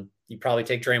someone you probably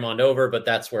take Draymond over, but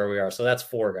that's where we are. So that's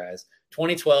 4 guys.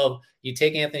 2012, you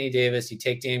take Anthony Davis, you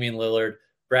take Damian Lillard,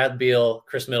 Brad Beal,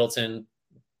 Chris Middleton,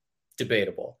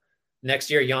 debatable. Next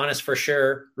year, Giannis for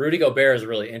sure. Rudy Gobert is a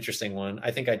really interesting one.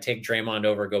 I think I'd take Draymond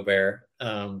over Gobert,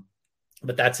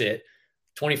 but that's it.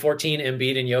 2014,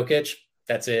 Embiid and Jokic,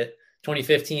 that's it.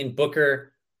 2015,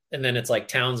 Booker, and then it's like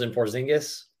Towns and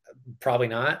Porzingis, probably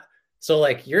not. So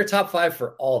like you're top 5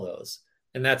 for all those.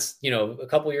 And that's, a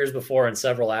couple years before and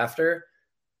several after.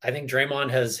 I think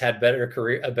Draymond has had a better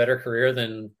career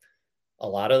than a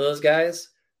lot of those guys.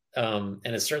 And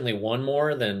has certainly won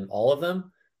more than all of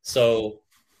them. So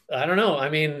I don't know. I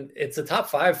mean, it's a top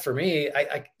 5 for me.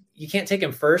 You can't take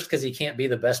him first because he can't be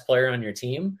the best player on your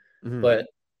team. Mm-hmm. But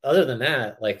other than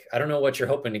that, like, I don't know what you're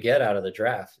hoping to get out of the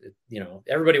draft.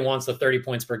 Everybody wants the 30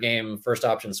 points per game first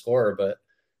option scorer, but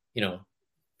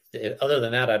other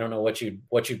than that, I don't know what you'd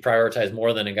prioritize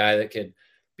more than a guy that could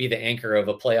be the anchor of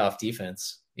a playoff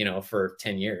defense, for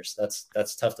 10 years.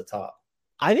 That's tough to top.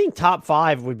 I think top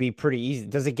 5 would be pretty easy.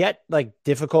 Does it get like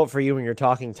difficult for you when you're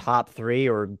talking top 3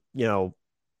 or,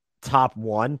 top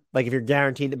 1? Like if you're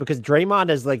guaranteed that, because Draymond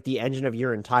is like the engine of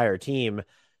your entire team.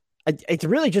 It's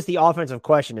really just the offensive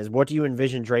question is, what do you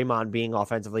envision Draymond being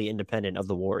offensively independent of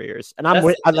the Warriors? And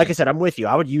like I said, I'm with you.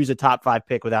 I would use a top 5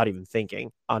 pick without even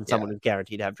thinking on someone who's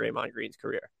guaranteed to have Draymond Green's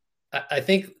career. I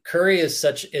think Curry is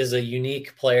a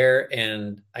unique player,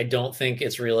 and I don't think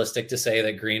it's realistic to say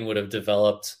that Green would have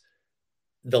developed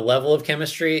the level of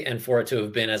chemistry and for it to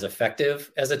have been as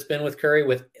effective as it's been with Curry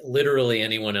with literally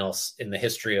anyone else in the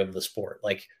history of the sport.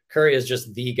 Like Curry is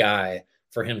just the guy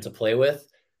for him to play with.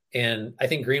 And I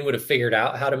think Green would have figured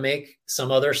out how to make some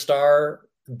other star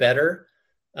better.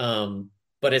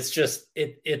 But it's just,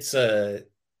 it's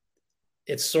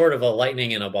sort of a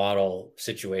lightning in a bottle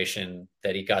situation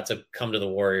that he got to come to the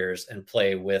Warriors and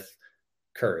play with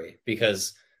Curry,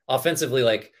 because offensively,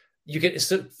 like you could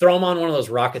throw him on one of those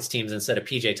Rockets teams instead of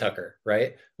PJ Tucker,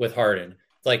 right? With Harden.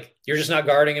 Like you're just not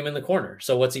guarding him in the corner.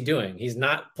 So what's he doing? He's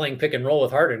not playing pick and roll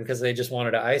with Harden because they just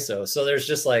wanted to ISO. So there's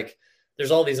just like,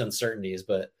 there's all these uncertainties,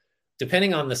 but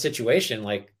depending on the situation,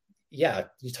 like yeah,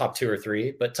 you top 2 or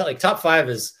 3, but like top 5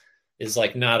 is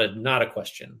like not a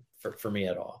question for me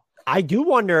at all. I do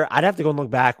wonder, I'd have to go and look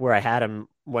back where I had him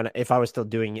if I was still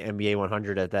doing NBA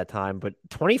 100 at that time, but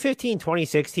 2015,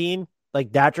 2016,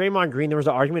 like that Draymond Green, there was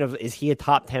an argument of, is he a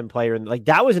top 10 player? And like,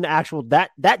 that was an actual,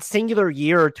 that singular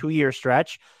year or 2 year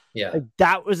stretch. Yeah. Like,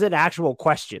 that was an actual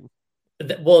question.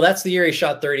 Well, that's the year he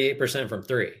shot 38% from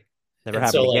 3. Never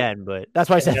happened again, but that's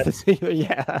why I said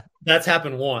yeah. That's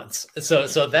happened once. So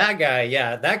that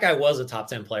guy was a top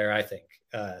 10 player, I think.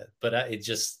 But it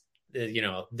just,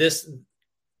 is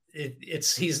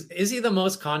he the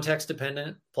most context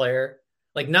dependent player?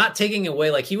 Like, not taking away,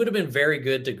 like, he would have been very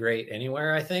good to great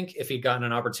anywhere, I think, if he'd gotten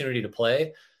an opportunity to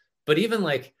play. But even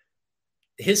like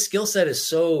his skill set is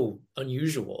so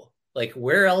unusual. Like,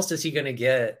 where else is he going to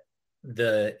get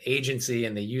the agency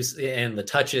and the use and the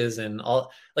touches and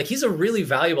all? Like, he's a really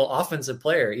valuable offensive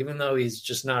player, even though he's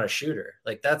just not a shooter.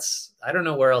 Like, I don't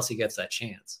know where else he gets that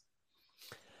chance.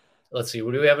 Let's see. Do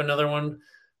we have another one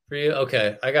for you?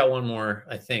 Okay. I got one more,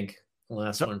 I think.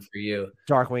 Last one for you.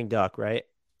 Darkwing Duck, right?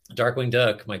 Darkwing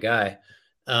Duck, my guy.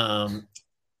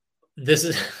 This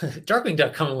is Darkwing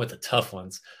Duck coming with the tough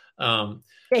ones. They're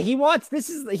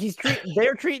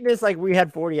treating this like we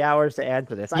had 40 hours to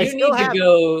answer this. You need to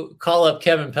go call up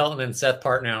Kevin Pelton and Seth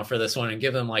Partnow for this one and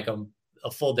give them like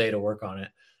a full day to work on it.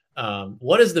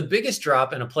 What is the biggest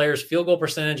drop in a player's field goal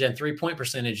percentage and 3-point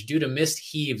percentage due to missed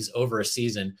heaves over a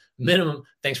season? Minimum,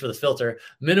 thanks for the filter,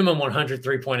 minimum 100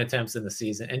 3-point attempts in the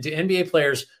season. And do NBA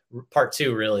players, part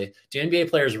 2 really, do NBA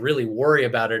players really worry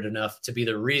about it enough to be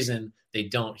the reason they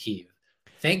don't heave?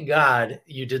 Thank God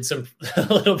you did a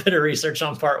little bit of research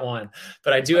on part 1,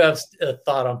 but I do have a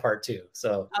thought on part 2.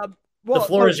 So the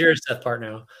floor is yours, Seth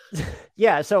Partnow.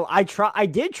 Yeah. So I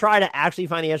did try to actually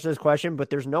find the answer to this question, but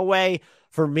there's no way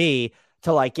for me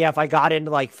to if I got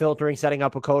into like filtering, setting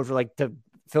up a code for to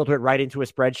filter it right into a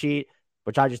spreadsheet,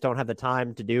 which I just don't have the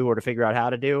time to do or to figure out how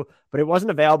to do, but it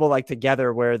wasn't available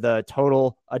together where the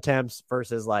total attempts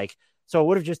versus so it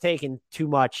would have just taken too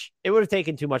much. It would have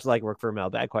taken too much legwork for a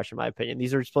mailbag question, in my opinion.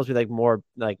 These are supposed to be more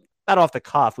not off the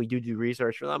cuff. We do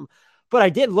research for them, but I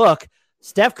did look.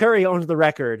 Steph Curry owns the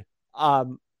record,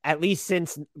 at least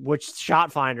since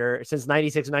Shot Finder, since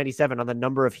 96-97 on the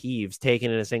number of heaves taken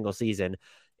in a single season.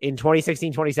 In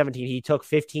 2016-2017, he took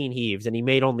 15 heaves and he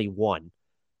made only 1.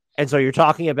 And so you're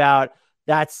talking about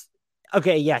that's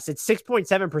okay. Yes, it's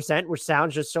 6.7%, which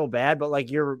sounds just so bad, but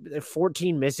you're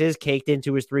 14 misses caked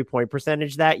into his 3-point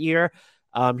percentage that year.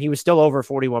 He was still over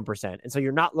 41%. And so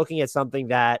you're not looking at something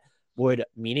that would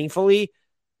meaningfully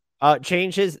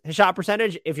change his shot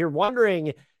percentage. If you're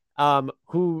wondering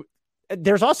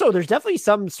there's definitely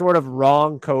some sort of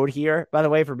wrong code here, by the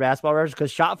way, for Basketball Reference, because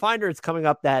Shot Finder, it's coming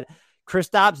up that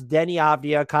Kristaps, Deni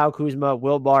Avdija, Kyle Kuzma,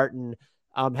 Will Barton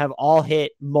have all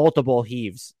hit multiple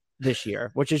heaves this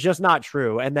year, which is just not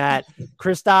true. And that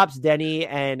Kristaps, Deni,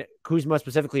 and Kuzma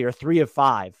specifically are 3 of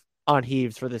 5 on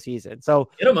heaves for the season. So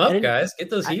get them up, guys. Get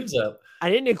those heaves up. I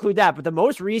didn't include that, but the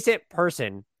most recent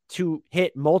person to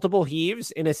hit multiple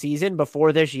heaves in a season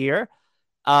before this year,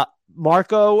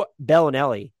 Marco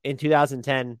Bellinelli in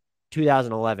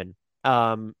 2010-2011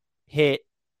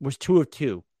 was 2 of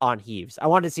 2 on heaves. I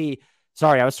wanted to see,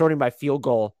 I was sorting by field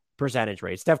goal percentage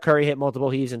rate. Steph Curry hit multiple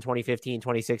heaves in 2015,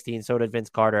 2016, so did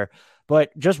Vince Carter.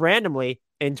 But just randomly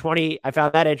I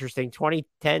found that interesting.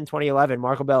 2010, 2011,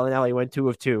 Marco Bellinelli went 2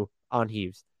 of 2 on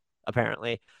heaves,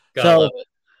 apparently. The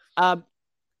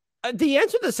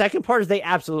answer to the second part is they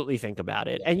absolutely think about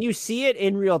it. And you see it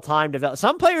in real time develop.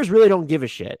 Some players really don't give a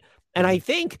shit. And I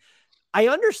think I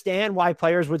understand why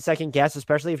players would second guess,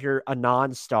 especially if you're a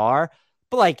non-star.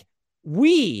 But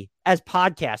we as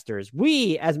podcasters,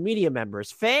 we as media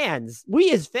members, fans,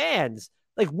 we as fans,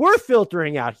 we're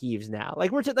filtering out heaves now.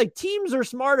 Teams are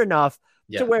smart enough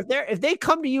to where if they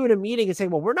come to you in a meeting and say,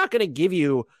 well, we're not going to give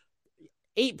you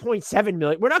 $8.7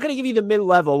 million. We're not going to give you the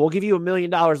mid-level. We'll give you $1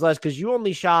 million less because you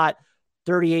only shot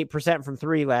 38% from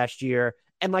 3 last year.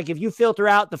 And if you filter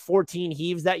out the 14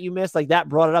 heaves that you missed, that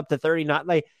brought it up to 30. Not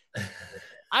they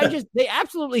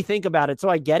absolutely think about it. So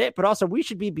I get it, but also we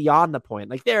should be beyond the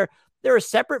point. They're a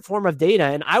separate form of data.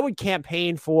 And I would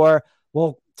campaign for,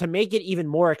 to make it even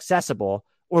more accessible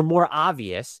or more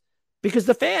obvious, because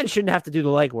the fans shouldn't have to do the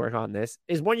legwork on this,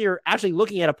 is when you're actually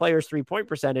looking at a player's 3-point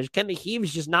percentage, can the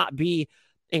heaves just not be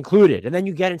included? And then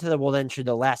you get into then should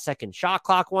the last second shot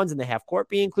clock ones and the half court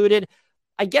be included?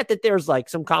 I get that there's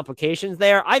some complications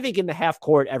there. I think in the half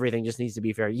court, everything just needs to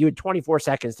be fair. You had 24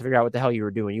 seconds to figure out what the hell you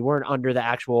were doing. You weren't under the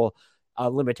actual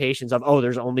limitations of,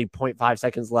 there's only 0.5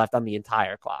 seconds left on the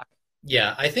entire clock.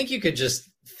 Yeah, I think you could just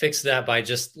fix that by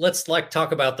just let's like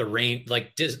talk about the range,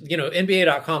 like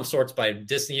NBA.com sorts by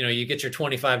you get your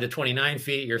 25 to 29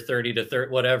 feet, your 30 to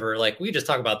 30, whatever. Like we just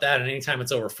talk about that, and anytime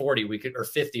it's over 40, or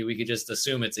 50, we could just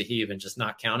assume it's a heave and just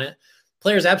not count it.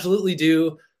 Players absolutely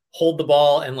do hold the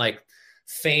ball and like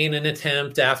feign an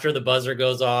attempt after the buzzer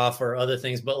goes off or other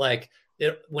things, but like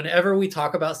whenever we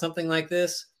talk about something like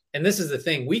this, and this is the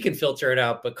thing, we can filter it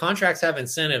out, but contracts have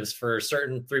incentives for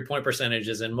certain 3-point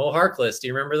percentages. And Mo Harkless, do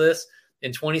you remember this?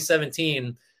 In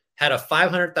 2017, had a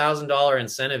 $500,000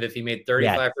 incentive if he made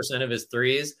 35% of his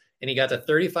threes, and he got to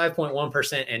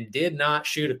 35.1% and did not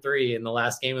shoot a three in the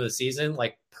last game of the season.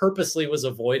 Like purposely was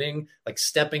avoiding, like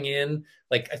stepping in.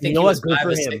 Like I think he was 5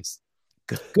 or 6.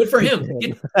 Good for him.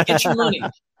 Get your money.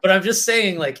 But I'm just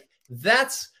saying, like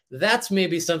that's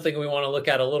maybe something we want to look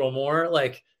at a little more.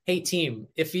 Like, hey team,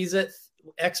 if he's at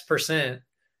X%,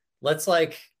 let's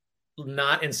like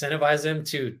not incentivize him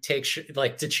to take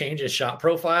to change his shot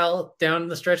profile down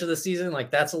the stretch of the season. Like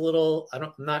that's a little,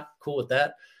 I'm not cool with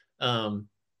that.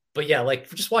 But yeah, like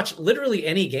just watch literally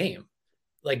any game.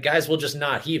 Like guys will just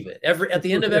not heave it at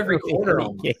the end of every quarter.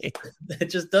 It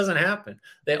just doesn't happen.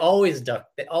 They always duck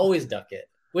it,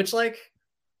 which like,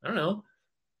 I don't know.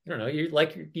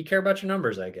 You care about your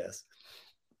numbers, I guess.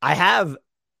 I have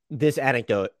this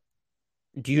anecdote.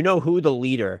 Do you know who the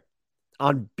leader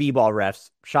on B-ball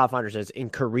refs, shot finders is in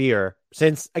career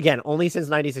only since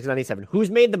 96, 97?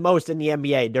 Who's made the most in the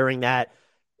NBA during that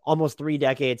almost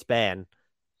 3-decade span?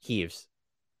 Heaves.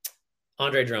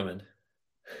 Andre Drummond.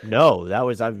 No, that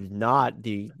was not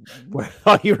where I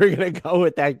thought you were going to go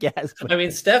with that guess. I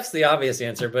mean, Steph's the obvious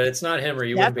answer, but it's not him, or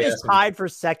you wouldn't be asking. Steph is tied for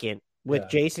second with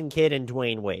Jason Kidd and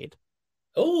Dwayne Wade.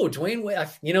 Oh, Dwayne Wade.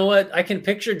 You know what? I can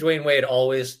picture Dwayne Wade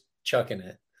always chucking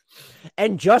it.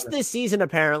 And just this season,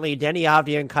 apparently, Denny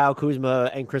Avdia and Kyle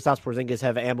Kuzma and Kristaps Porzingis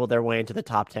have ambled their way into the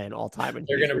top 10 all time.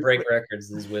 They're going to break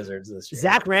records, these Wizards, this year.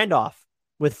 Zach Randolph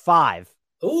with 5.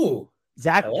 Ooh.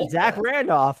 Zach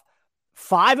Randolph,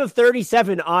 5 of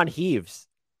 37 on heaves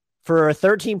for a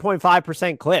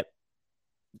 13.5% clip.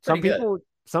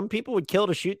 Some people would kill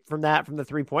to shoot from the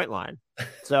 3-point line.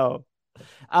 So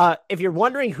if you're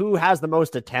wondering who has the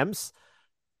most attempts,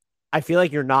 I feel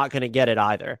like you're not going to get it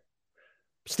either.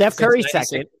 Steph Curry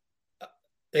second.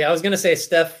 Yeah, I was going to say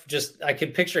Steph. I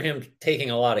could picture him taking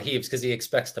a lot of heaves because he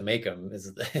expects to make them.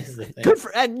 Is the thing. Good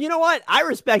and you know what? I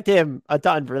respect him a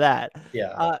ton for that.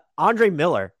 Yeah. Andre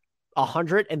Miller,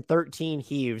 113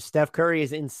 heaves. Steph Curry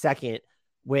is in second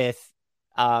with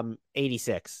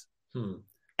 86. And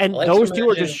those two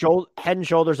are just head and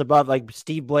shoulders above. Like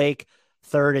Steve Blake,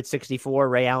 third at 64.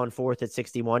 Ray Allen, fourth at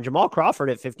 61. Jamal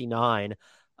Crawford at 59.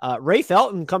 Ray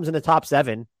Felton comes in the top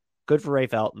 7. Good for Ray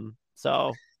Felton.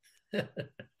 So,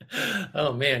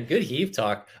 oh man, good heave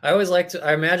talk. I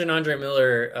imagine Andre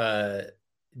Miller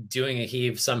doing a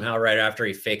heave somehow right after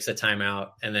he fakes a timeout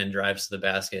and then drives to the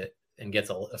basket and gets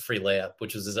a free layup,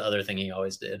 which was his other thing he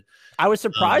always did. I was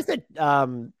surprised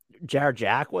that Jared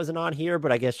Jack wasn't on here,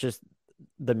 but I guess just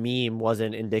the meme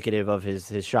wasn't indicative of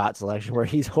his shot selection where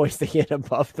he's hoisting it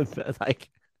above the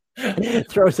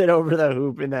throws it over the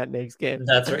hoop in that Knicks game.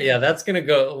 That's right. Yeah, that's gonna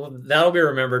go. That'll be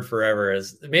remembered forever.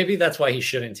 As maybe that's why he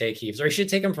shouldn't take heaves, or he should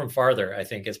take them from farther. I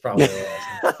think is probably.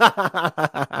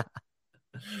 I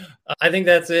think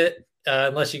that's it.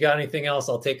 Unless you got anything else,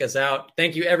 I'll take us out.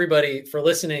 Thank you everybody for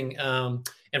listening and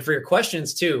for your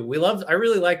questions too. I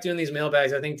really like doing these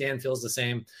mailbags. I think Dan feels the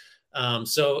same.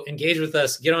 So engage with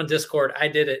us. Get on Discord. I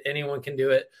did it. Anyone can do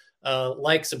it.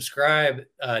 Like, subscribe,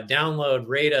 download,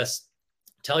 rate us.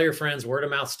 Tell your friends. Word of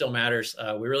mouth still matters.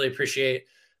 We really appreciate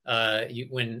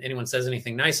when anyone says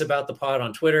anything nice about the pod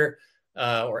on Twitter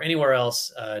or anywhere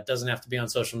else. It doesn't have to be on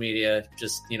social media.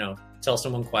 Just, tell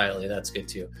someone quietly. That's good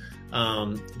too.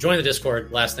 Join the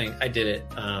Discord. Last thing, I did it.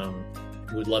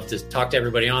 We'd love to talk to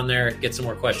everybody on there, get some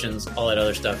more questions, all that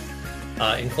other stuff.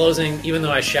 In closing, even though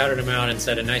I shouted him out and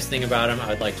said a nice thing about him, I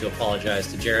would like to apologize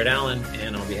to Jared Allen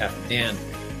and on behalf of Dan.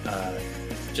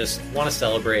 Just want to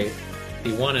celebrate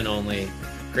the one and only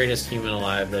greatest human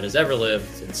alive that has ever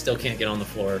lived and still can't get on the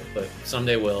floor, but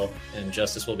someday will, and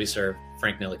justice will be served.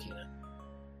 Frank Ntilikina.